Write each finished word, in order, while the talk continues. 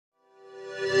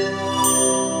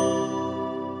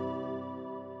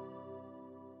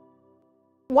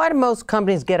Why do most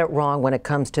companies get it wrong when it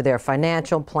comes to their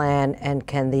financial plan, and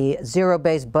can the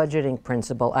zero-based budgeting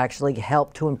principle actually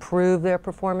help to improve their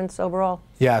performance overall?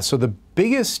 Yeah, so the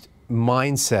biggest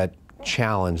mindset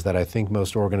challenge that I think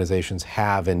most organizations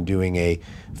have in doing a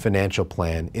financial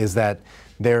plan is that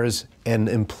there's an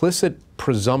implicit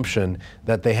presumption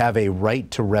that they have a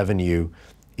right to revenue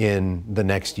in the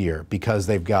next year because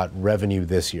they've got revenue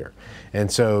this year. And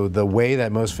so the way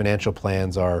that most financial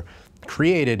plans are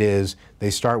created is they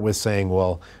start with saying,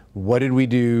 well, what did we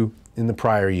do in the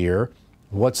prior year?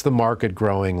 What's the market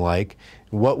growing like?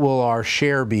 What will our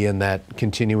share be in that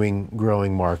continuing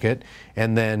growing market?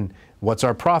 And then what's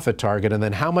our profit target? And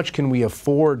then how much can we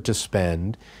afford to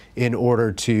spend in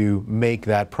order to make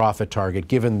that profit target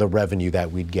given the revenue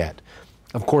that we'd get?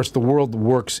 Of course, the world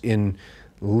works in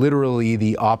literally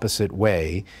the opposite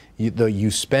way. You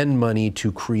spend money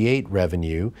to create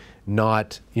revenue,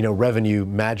 not, revenue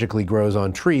magically grows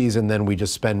on trees and then we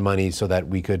just spend money so that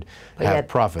we could have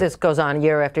profit. This goes on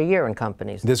year after year in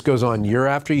companies. This goes on year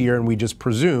after year, and we just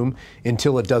presume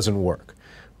until it doesn't work,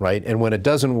 right? And when it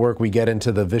doesn't work, we get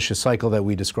into the vicious cycle that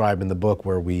we describe in the book,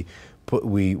 where we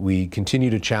continue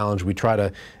to challenge, we try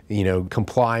to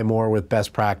comply more with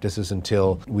best practices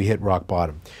until we hit rock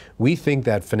bottom. We think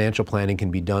that financial planning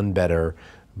can be done better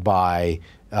by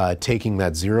taking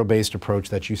that zero-based approach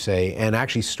that you say, and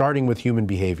actually starting with human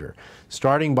behavior.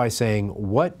 Starting by saying,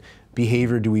 what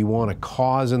behavior do we want to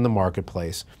cause in the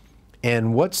marketplace,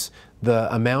 and what's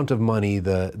the amount of money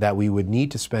that we would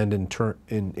need to spend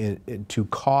to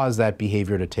cause that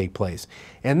behavior to take place.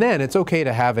 And then it's okay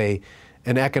to have an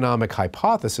economic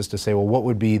hypothesis to say, well, what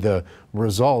would be the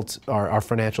result, our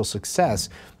financial success?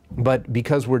 But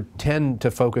because we tend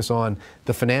to focus on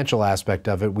the financial aspect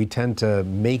of it, we tend to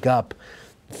make up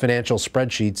financial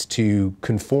spreadsheets to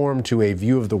conform to a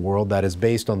view of the world that is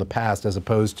based on the past as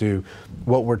opposed to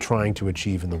what we're trying to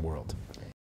achieve in the world.